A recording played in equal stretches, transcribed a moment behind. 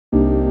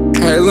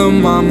Hey lil'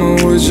 mama,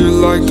 would you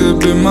like to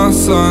be my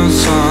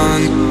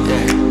sunshine?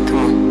 Yeah, come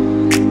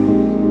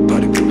on.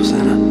 Party people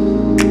Santa.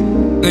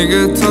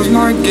 Nigga, touch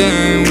my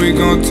game, we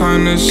gon'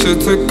 turn this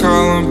shit to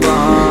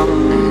Columbine.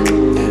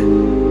 Yeah,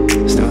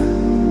 let's do it.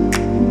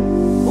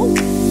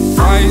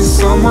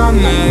 Ice on my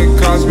neck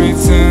cost me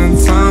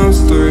 10 times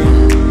 3.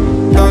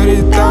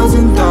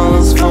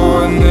 $30,000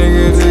 for a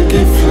nigga to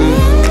get free.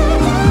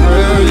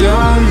 Real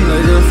young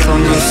nigga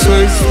from the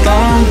 6th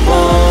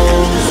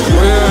balls.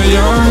 Real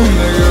young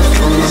nigga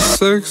from the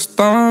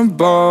 6th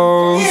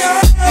balls.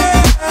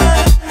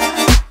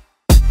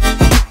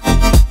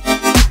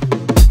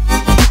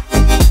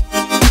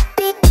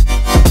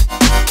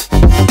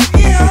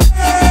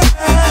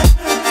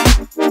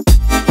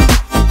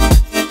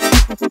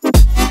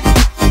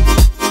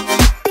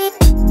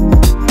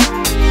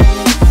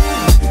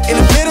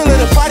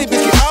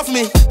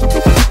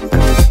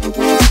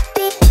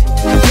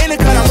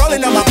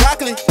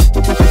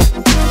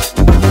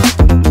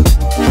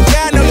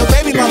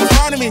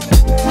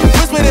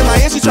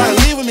 Tryna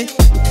leave with me.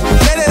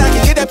 Say that I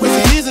can get that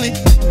pussy easily.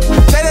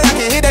 Say that I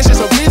can hit that shit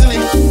so easily.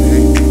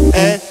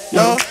 And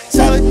no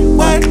telling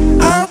what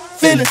I'm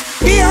feeling.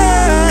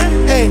 Beyond,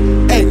 hey,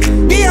 hey,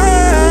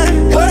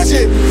 beyond.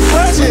 Bullshit,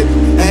 bullshit.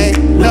 Ain't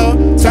no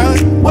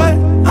telling what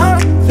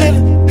I'm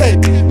feeling. Hey,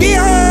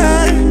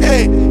 beyond,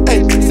 hey,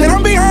 hey. Said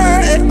I'm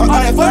beyond, hey, all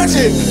that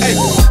bullshit. Hey.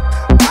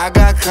 I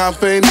got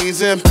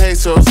companies and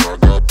pesos. I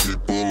got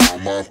people on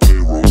my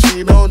payroll.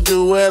 She don't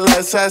do it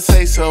unless I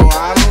say so.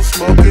 I don't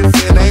smoke if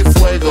it ain't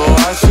fuego.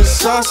 I should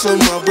sauce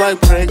them up like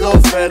Prego,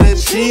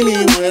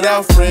 fettuccine with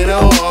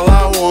Alfredo. All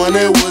I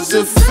wanted was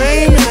the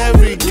fame in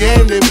every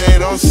game they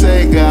made on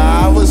Sega.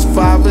 I was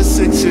 5 or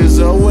 6 years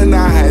old when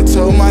I had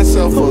told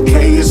myself,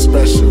 okay, you're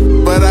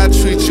special, but I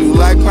treat you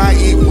like my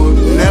equal,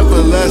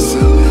 never lesser.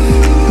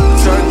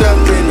 Turned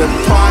up in the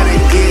party,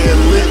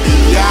 getting lit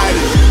and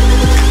yachty.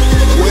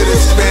 With a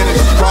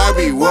Spanish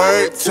Barbie,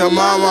 word to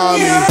my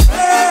mommy.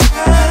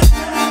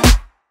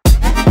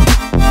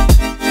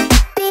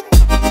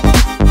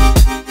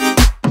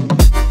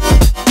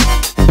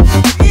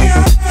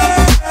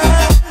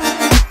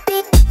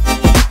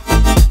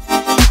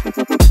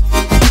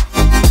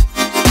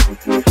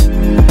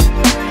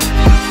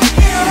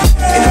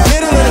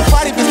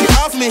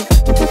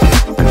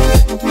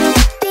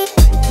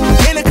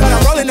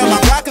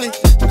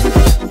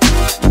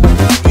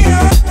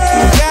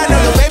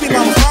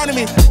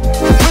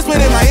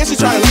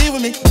 Tryna leave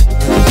with me.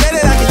 Say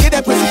that I can get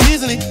that pussy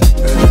easily.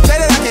 Say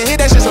that I can hit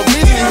that shit so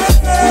easily.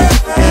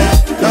 Yeah,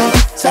 no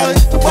telling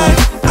what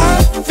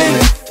I'm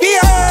feeling.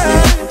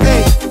 Beyond,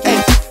 hey, hey,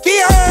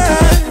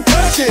 beyond.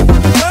 Bullshit,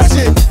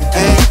 bullshit.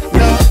 Ain't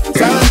no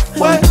telling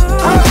what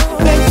I'm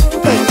feeling.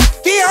 Hey,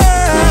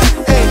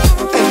 beyond, hey,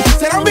 hey.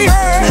 Said I'm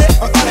beyond,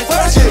 hey, all that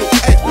bullshit.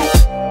 Hey.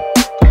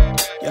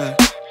 Yeah,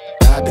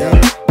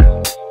 goddamn,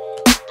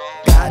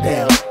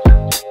 goddamn,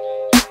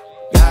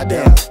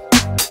 goddamn.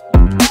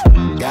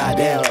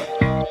 Goddamn.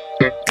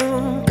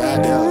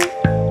 Goddamn.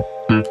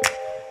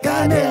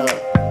 Goddamn.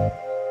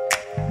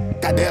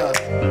 Goddamn.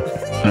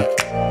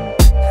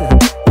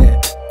 Yeah,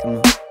 come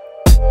on.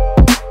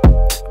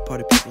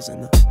 Party people's in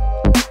the